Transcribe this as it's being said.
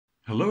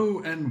Hello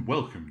and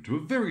welcome to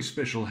a very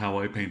special How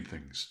I Paint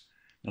Things.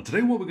 Now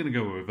today what we're going to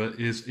go over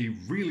is a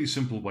really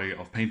simple way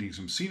of painting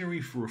some scenery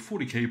for a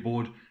 40k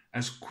board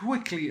as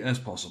quickly as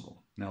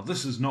possible. Now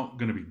this is not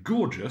going to be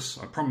gorgeous,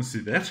 I promise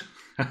you that,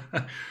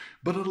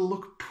 but it'll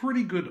look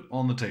pretty good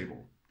on the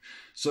table.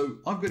 So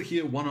I've got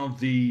here one of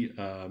the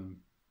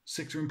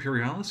Sector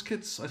Imperialis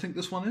kits, I think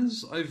this one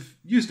is. I've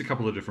used a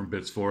couple of different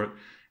bits for it,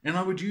 and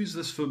I would use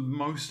this for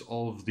most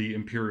of the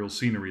Imperial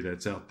scenery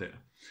that's out there.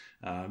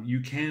 You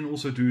can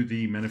also do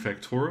the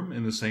Manufactorum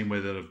in the same way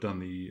that I've done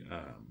the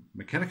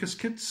Mechanicus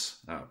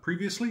kits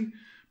previously,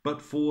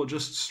 but for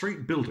just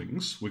straight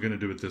buildings, we're going to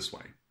do it this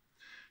way.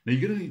 Now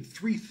you're going to need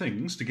three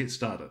things to get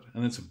started,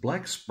 and that's a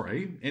black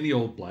spray, any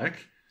old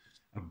black,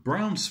 a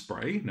brown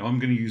spray. Now I'm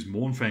going to use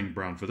Mournfang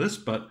brown for this,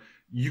 but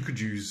you could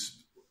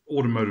use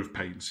automotive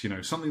paints, you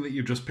know, something that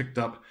you've just picked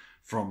up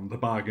from the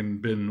bargain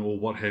bin or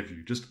what have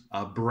you, just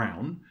a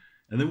brown,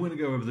 and then we're going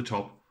to go over the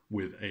top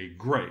with a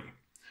grey.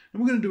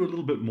 And we're going to do a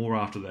little bit more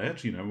after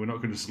that, you know, we're not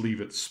going to just leave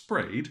it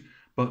sprayed,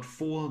 but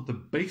for the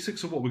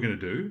basics of what we're going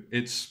to do,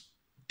 it's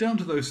down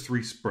to those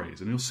three sprays,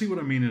 and you'll see what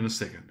I mean in a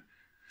second.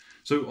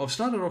 So I've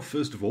started off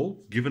first of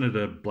all, given it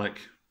a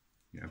black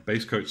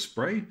base coat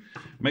spray,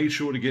 made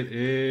sure to get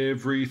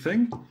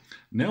everything.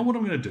 Now what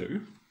I'm going to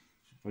do,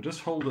 if I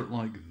just hold it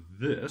like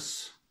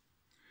this,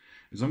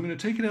 is I'm going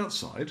to take it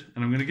outside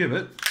and I'm going to give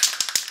it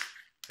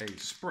a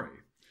spray.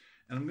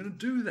 And I'm going to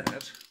do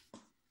that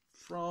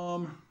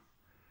from...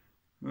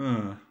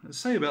 let's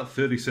say about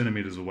 30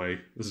 centimeters away.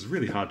 This is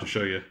really hard to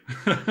show you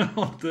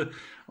on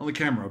the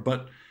camera,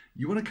 but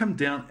you want to come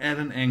down at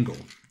an angle,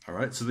 all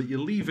right, so that you're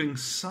leaving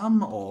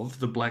some of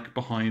the black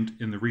behind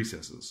in the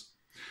recesses.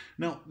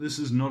 Now, this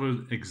is not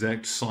an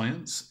exact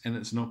science, and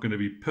it's not going to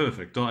be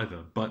perfect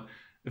either, but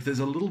if there's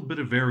a little bit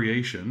of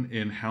variation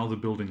in how the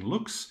building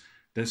looks,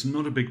 that's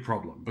not a big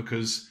problem,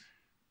 because,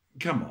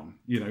 come on,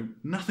 you know,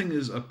 nothing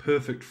is a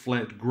perfect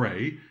flat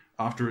grey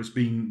after it's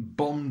been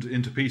bombed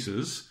into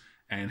pieces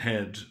and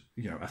had,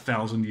 you know,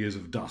 1,000 years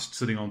of dust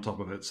sitting on top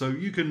of it. So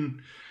you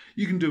can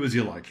do as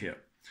you like here.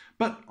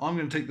 But I'm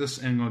going to take this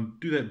and I'm going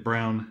to do that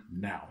brown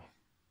now.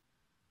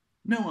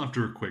 Now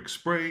after a quick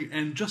spray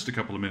and just a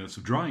couple of minutes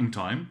of drying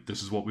time,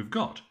 this is what we've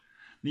got.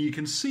 Now you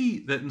can see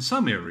that in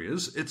some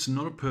areas it's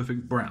not a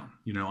perfect brown.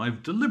 You know,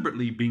 I've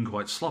deliberately been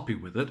quite sloppy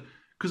with it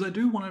because I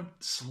do want a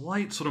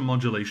slight sort of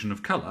modulation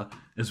of colour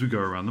as we go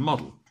around the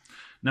model.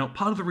 Now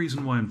part of the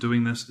reason why I'm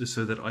doing this is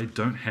so that I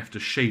don't have to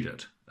shade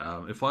it.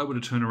 If I were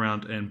to turn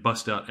around and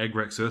bust out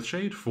Agrax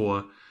Earthshade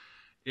for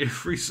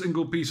every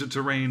single piece of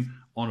terrain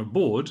on a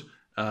board,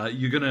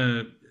 you're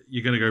gonna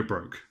go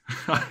broke.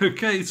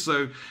 Okay,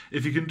 so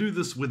if you can do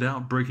this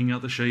without breaking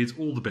out the shades,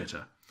 all the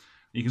better.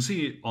 You can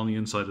see it on the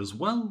inside as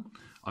well.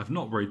 I've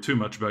not worried too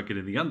much about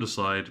getting the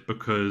underside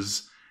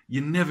because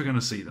you're never going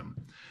to see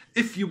them.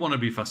 If you want to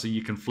be fussy,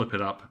 you can flip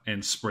it up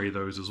and spray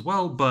those as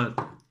well, but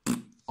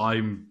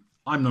I'm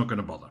not going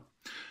to bother.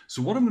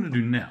 So what I'm going to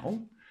do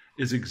now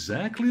is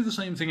exactly the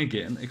same thing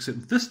again,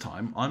 except this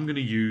time I'm going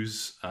to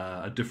use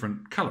a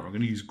different colour. I'm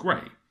going to use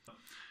grey.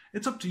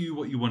 It's up to you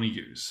what you want to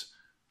use.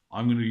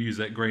 I'm going to use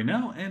that grey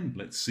now, and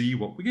let's see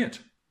what we get.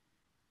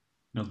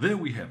 Now there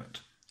we have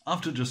it.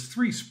 After just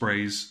 3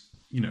 sprays,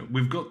 you know,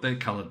 we've got that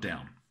colour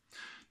down.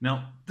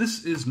 Now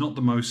this is not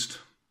the most,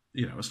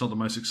 you know, it's not the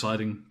most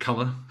exciting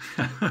colour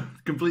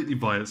completely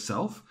by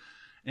itself.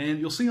 And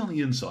you'll see on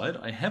the inside,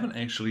 I haven't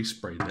actually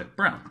sprayed that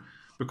brown,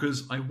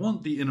 because I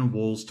want the inner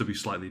walls to be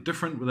slightly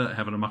different without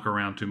having to muck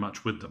around too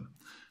much with them.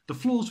 The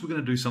floors we're going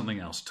to do something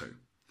else too.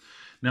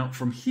 Now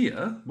from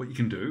here, what you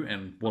can do,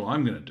 and what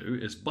I'm going to do,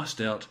 is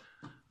bust out,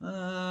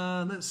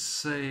 let's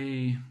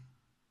say,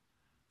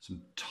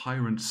 some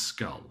Tyrant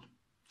Skull.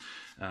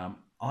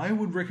 I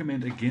would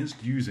recommend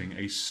against using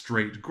a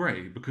straight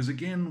grey, because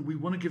again, we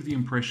want to give the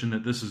impression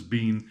that this has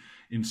been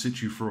in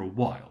situ for a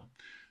while.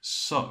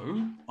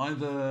 So,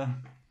 either,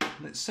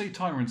 let's say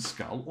Tyrant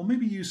Skull, or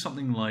maybe use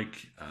something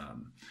like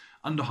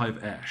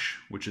Underhive Ash,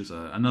 which is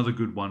another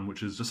good one,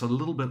 which is just a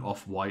little bit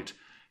off-white,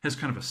 has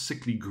kind of a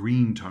sickly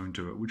green tone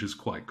to it, which is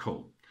quite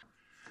cool.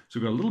 So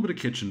we've got a little bit of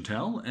kitchen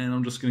towel, and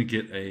I'm just going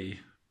to get a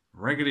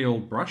raggedy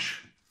old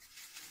brush.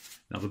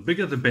 Now the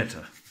bigger the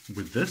better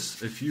with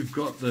this. If you've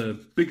got the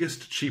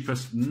biggest,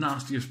 cheapest,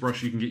 nastiest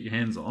brush you can get your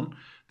hands on,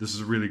 this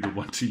is a really good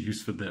one to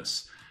use for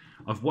this.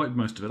 I've wiped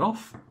most of it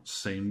off,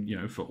 same, you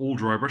know, for all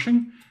dry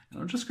brushing,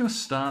 and I'm just going to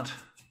start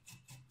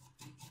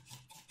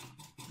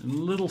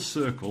in little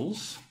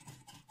circles.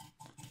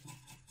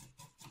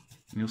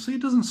 And you'll see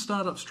it doesn't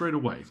start up straight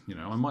away. You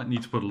know, I might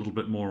need to put a little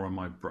bit more on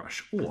my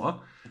brush, or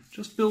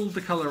just build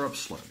the colour up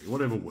slowly,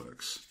 whatever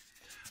works.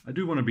 I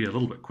do want to be a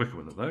little bit quicker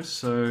with it though,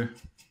 so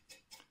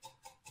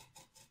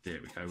there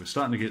we go, we're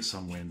starting to get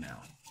somewhere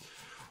now.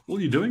 All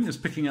you're doing is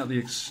picking out the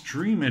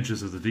extreme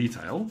edges of the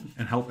detail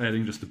and help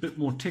adding just a bit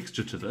more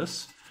texture to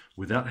this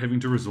without having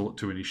to resort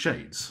to any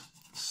shades.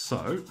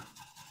 So,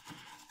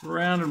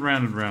 round and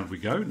round and round we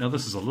go. Now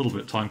this is a little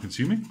bit time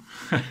consuming,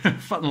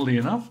 funnily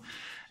enough,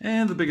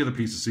 and the bigger the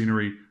piece of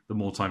scenery, the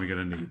more time you're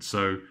going to need.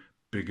 So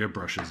bigger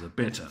brushes are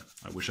better.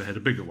 I wish I had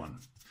a bigger one.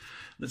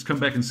 Let's come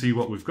back and see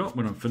what we've got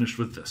when I'm finished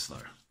with this though.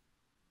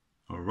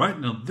 Alright,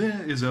 now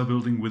there is our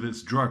building with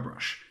its dry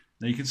brush.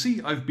 Now you can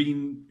see I've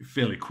been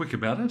fairly quick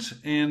about it,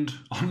 and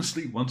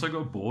honestly once I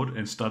got bored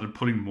and started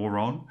putting more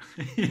on,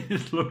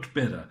 it looked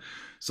better.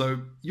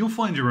 So you'll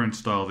find your own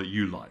style that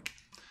you like.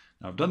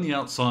 Now I've done the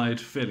outside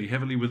fairly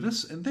heavily with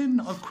this, and then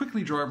I've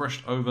quickly dry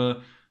brushed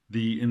over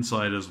the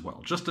inside as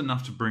well, just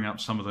enough to bring up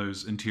some of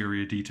those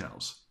interior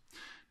details.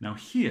 Now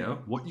here,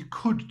 what you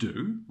could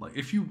do, like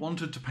if you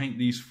wanted to paint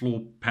these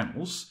floor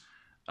panels,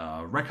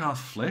 Rakarth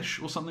Flesh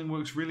or something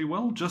works really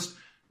well. Just,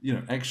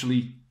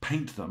 actually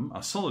paint them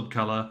a solid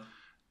color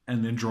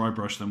and then dry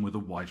brush them with a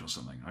white or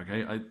something,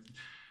 okay?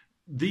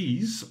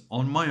 These,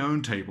 on my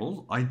own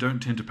table, I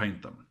don't tend to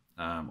paint them.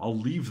 I'll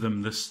leave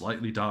them this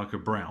slightly darker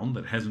brown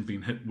that hasn't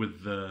been hit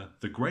with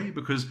the grey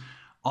because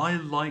I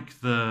like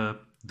the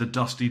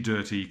dusty,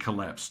 dirty,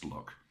 collapsed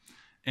look.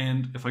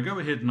 And if I go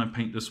ahead and I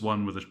paint this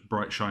one with a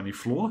bright, shiny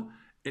floor,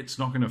 it's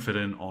not going to fit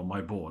in on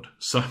my board.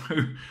 So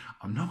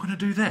I'm not going to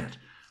do that.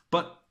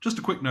 But just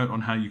a quick note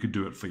on how you could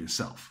do it for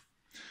yourself.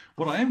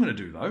 What I am going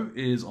to do, though,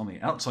 is on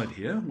the outside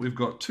here, we've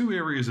got two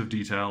areas of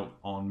detail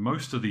on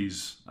most of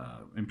these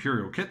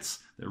Imperial kits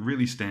that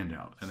really stand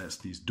out. And that's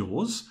these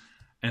doors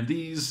and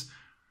these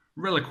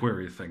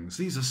reliquary things.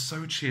 These are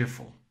so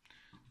cheerful.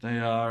 They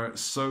are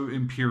so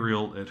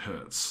Imperial it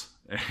hurts.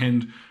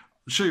 And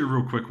I'll show you a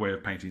real quick way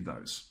of painting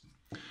those.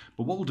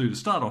 But what we'll do to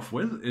start off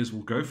with is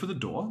we'll go for the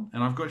door,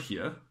 and I've got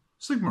here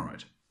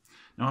Sigmarite.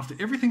 Now after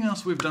everything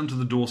else we've done to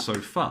the door so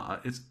far,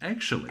 it's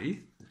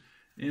actually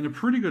in a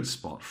pretty good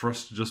spot for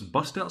us to just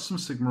bust out some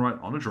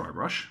Sigmarite on a dry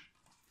brush,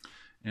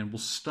 and we'll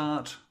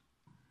start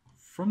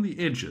from the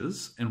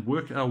edges and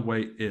work our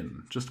way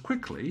in, just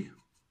quickly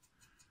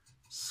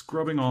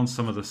scrubbing on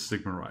some of the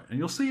Sigmarite. And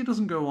you'll see it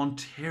doesn't go on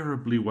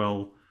terribly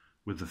well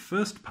with the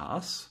first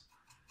pass,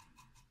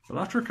 but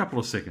after a couple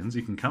of seconds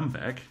you can come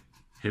back,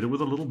 hit it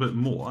with a little bit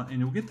more, and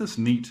you'll get this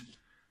neat,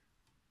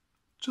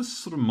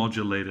 just sort of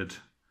modulated,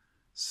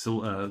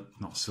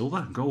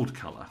 gold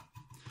color.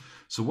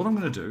 So what I'm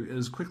going to do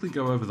is quickly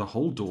go over the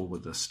whole door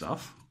with this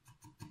stuff.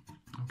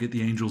 I'll get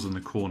the angels in the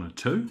corner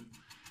too.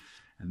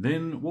 And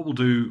then what we'll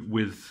do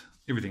with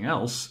everything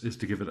else is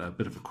to give it a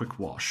bit of a quick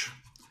wash.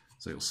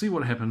 So you'll see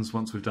what happens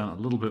once we've done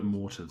a little bit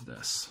more to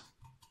this.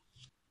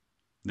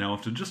 Now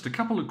after just a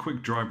couple of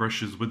quick dry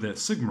brushes with that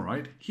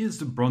Sigmarite, here's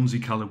the bronzy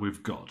color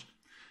we've got.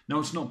 Now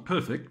it's not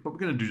perfect, but we're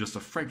going to do just a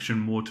fraction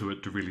more to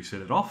it to really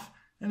set it off.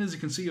 And as you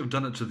can see, I've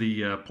done it to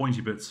the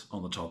pointy bits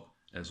on the top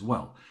as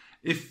well.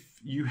 If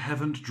you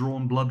haven't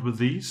drawn blood with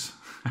these,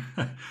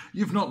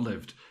 you've not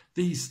lived.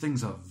 These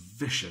things are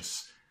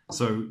vicious.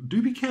 So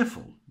do be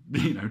careful.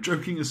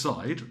 Joking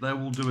aside, they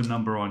will do a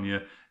number on you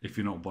if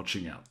you're not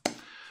watching out.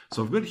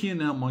 So I've got here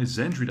now my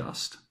Xandri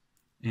dust,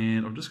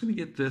 and I'm just going to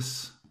get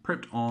this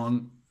prepped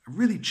on a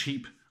really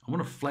cheap, I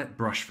want a flat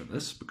brush for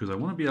this because I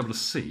want to be able to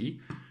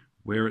see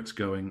where it's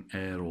going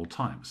at all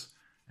times.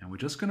 And we're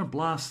just going to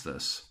blast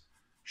this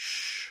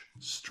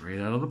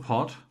straight out of the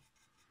pot.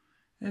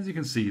 As you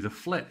can see, the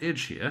flat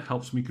edge here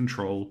helps me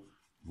control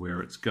where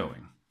it's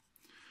going.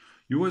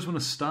 You always want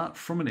to start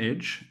from an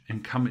edge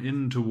and come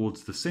in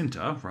towards the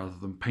center rather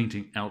than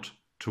painting out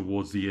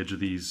towards the edge of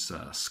these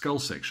skull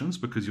sections,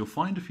 because you'll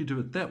find if you do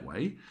it that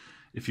way,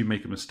 if you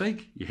make a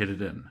mistake, you hit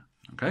it in.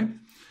 Okay,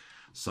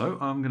 so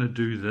I'm going to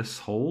do this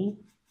whole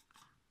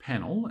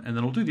panel, and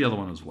then I'll do the other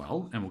one as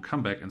well, and we'll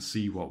come back and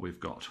see what we've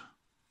got.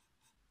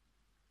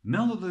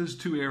 Now that those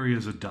two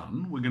areas are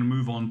done, we're going to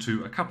move on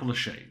to a couple of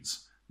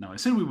shades. Now I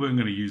said we weren't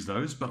going to use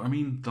those, but I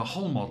mean the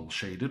whole model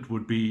shaded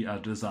would be a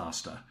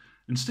disaster.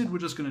 Instead we're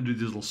just going to do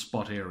these little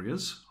spot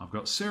areas. I've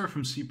got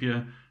Seraphim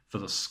Sepia for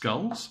the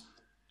skulls,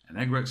 and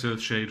Agrax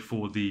Earthshade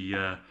for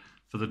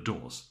the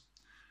doors.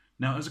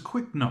 Now as a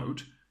quick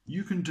note,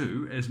 you can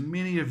do as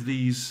many of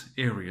these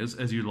areas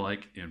as you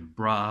like in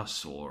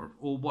brass or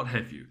what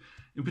have you.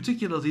 In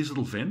particular, these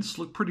little vents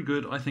look pretty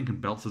good, I think,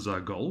 in Balthazar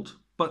Gold,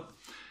 but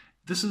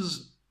this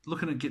is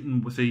looking at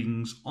getting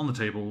things on the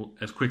table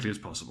as quickly as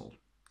possible.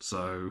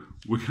 So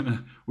we're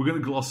gonna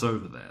gloss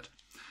over that.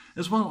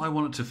 As well, I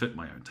want it to fit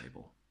my own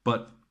table.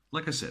 But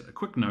like I said, a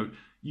quick note,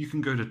 you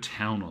can go to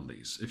town on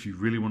these if you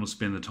really want to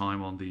spend the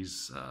time on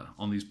these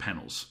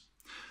panels.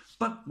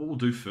 But what we'll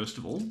do first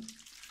of all,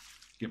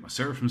 get my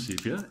Seraphim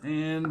Sepia,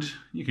 and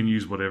you can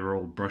use whatever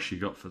old brush you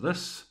got for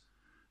this.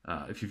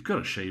 If you've got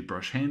a shade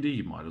brush handy,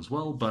 you might as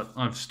well, but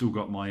I've still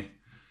got my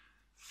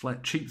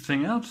flat cheap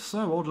thing out,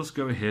 so I'll just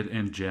go ahead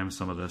and jam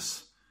some of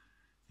this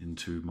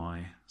into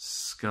my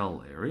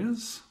skull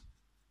areas.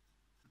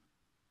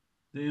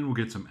 Then we'll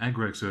get some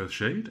Agrax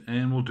Earthshade,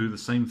 and we'll do the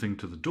same thing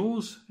to the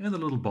doors and the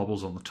little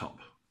bobbles on the top.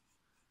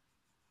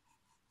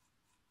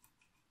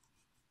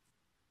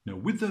 Now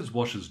with those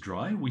washes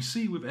dry, we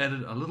see we've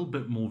added a little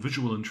bit more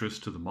visual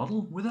interest to the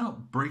model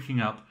without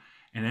breaking up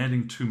and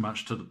adding too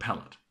much to the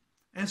palette.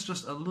 Adds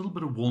just a little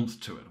bit of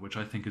warmth to it, which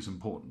I think is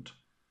important.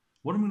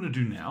 What I'm going to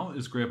do now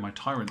is grab my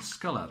Tyrant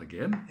skull out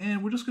again,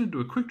 and we're just going to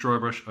do a quick dry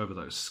brush over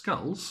those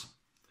skulls.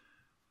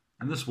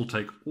 And this will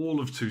take all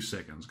of 2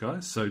 seconds,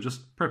 guys. So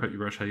just prep out your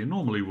brush how you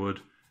normally would,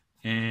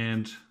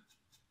 and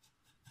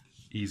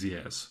easy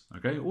as.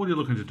 Okay, all you're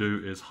looking to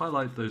do is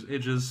highlight those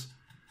edges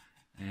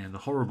and the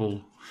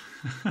horrible,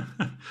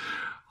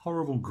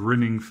 horrible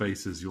grinning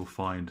faces you'll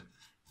find.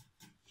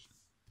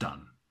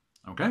 Done.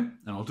 Okay, and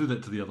I'll do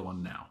that to the other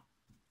one now.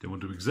 Then we'll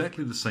do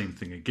exactly the same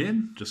thing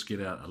again, just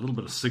get out a little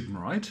bit of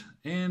Sigmarite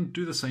and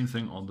do the same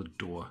thing on the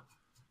door,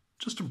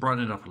 just to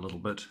brighten it up a little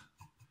bit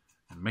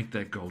and make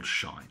that gold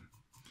shine.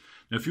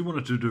 Now if you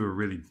wanted to do a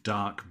really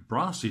dark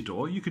brassy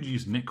door, you could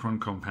use Necron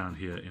compound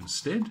here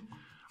instead.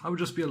 I would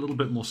just be a little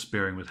bit more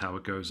sparing with how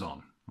it goes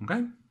on,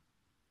 okay?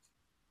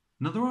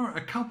 Now there are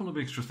a couple of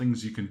extra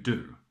things you can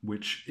do,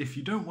 which if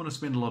you don't want to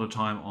spend a lot of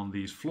time on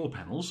these floor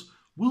panels,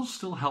 will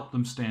still help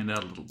them stand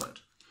out a little bit.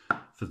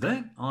 For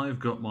that, I've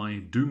got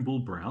my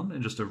Doombull Brown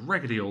and just a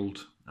raggedy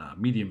old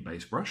medium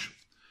base brush.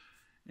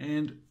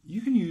 And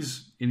you can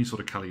use any sort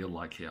of colour you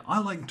like here. I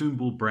like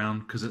Doombull Brown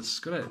because it's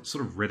got a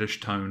sort of reddish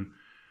tone.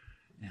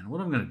 And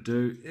what I'm going to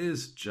do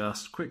is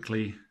just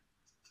quickly,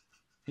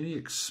 any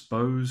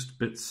exposed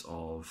bits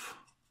of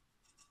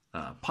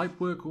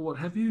pipework or what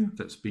have you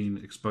that's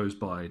been exposed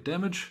by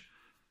damage,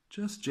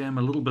 just jam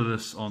a little bit of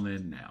this on there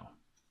now.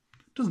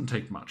 Doesn't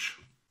take much.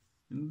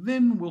 And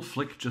then we'll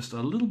flick just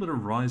a little bit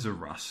of riser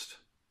rust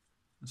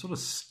and sort of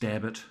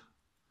stab it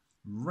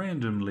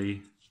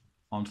randomly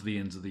onto the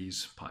ends of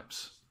these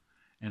pipes.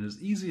 And as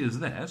easy as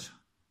that,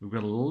 we've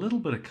got a little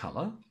bit of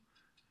colour.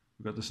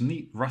 We've got this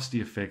neat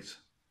rusty effect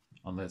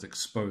on that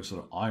exposed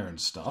sort of iron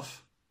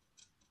stuff.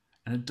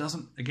 And it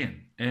doesn't,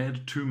 again,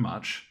 add too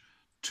much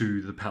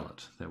to the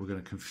palette that we're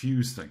going to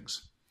confuse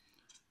things.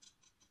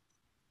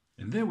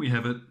 And there we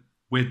have it.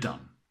 We're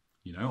done.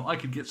 You know, I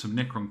could get some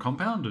Necron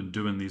compound and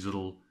do in these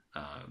little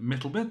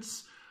metal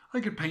bits. I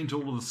could paint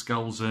all of the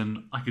skulls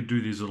in. I could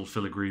do these little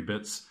filigree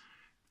bits.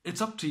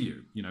 It's up to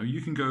you. You know,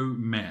 you can go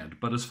mad.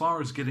 But as far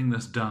as getting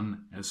this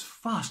done as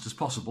fast as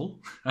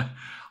possible,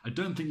 I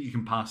don't think you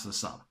can pass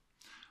this up.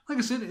 Like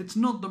I said, it's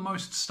not the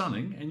most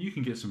stunning, and you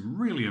can get some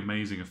really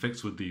amazing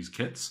effects with these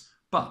kits.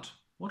 But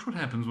watch what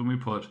happens when we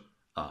put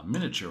a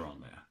miniature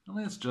on there. Now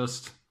let's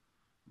just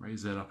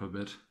raise that up a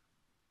bit.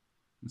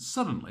 And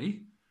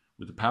suddenly,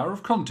 with the power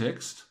of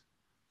context,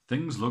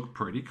 things look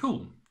pretty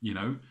cool. You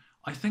know,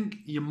 I think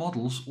your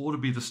models ought to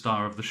be the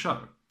star of the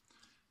show.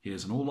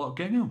 Here's an Orlok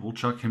ganger, we'll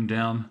chuck him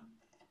down.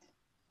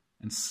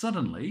 And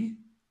suddenly,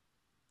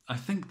 I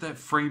think that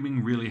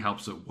framing really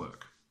helps it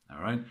work.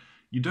 Alright?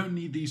 You don't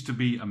need these to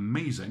be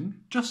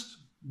amazing, just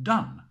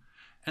done.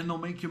 And they'll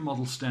make your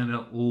model stand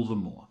out all the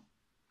more.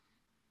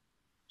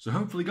 So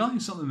hopefully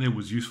guys, something there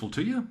was useful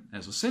to you.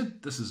 As I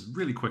said, this is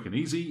really quick and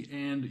easy,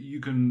 and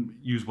you can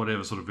use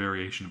whatever sort of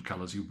variation of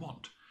colours you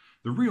want.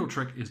 The real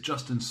trick is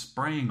just in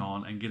spraying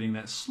on and getting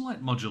that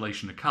slight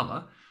modulation of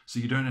colour, so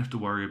you don't have to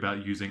worry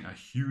about using a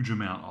huge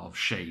amount of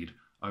shade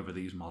over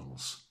these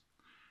models.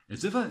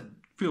 As ever,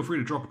 feel free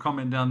to drop a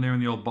comment down there in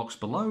the old box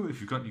below if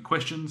you've got any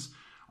questions.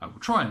 I will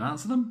try and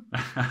answer them.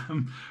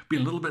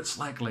 Been a little bit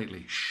slack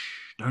lately.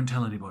 Shh, don't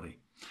tell anybody.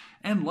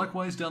 And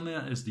likewise down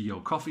there is the Yale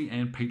Coffee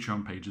and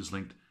Patreon pages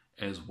linked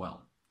as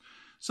well.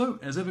 So,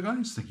 as ever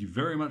guys, thank you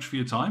very much for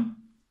your time.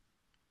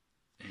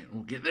 And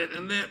we'll get that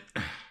in there.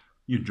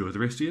 You enjoy the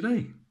rest of your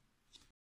day.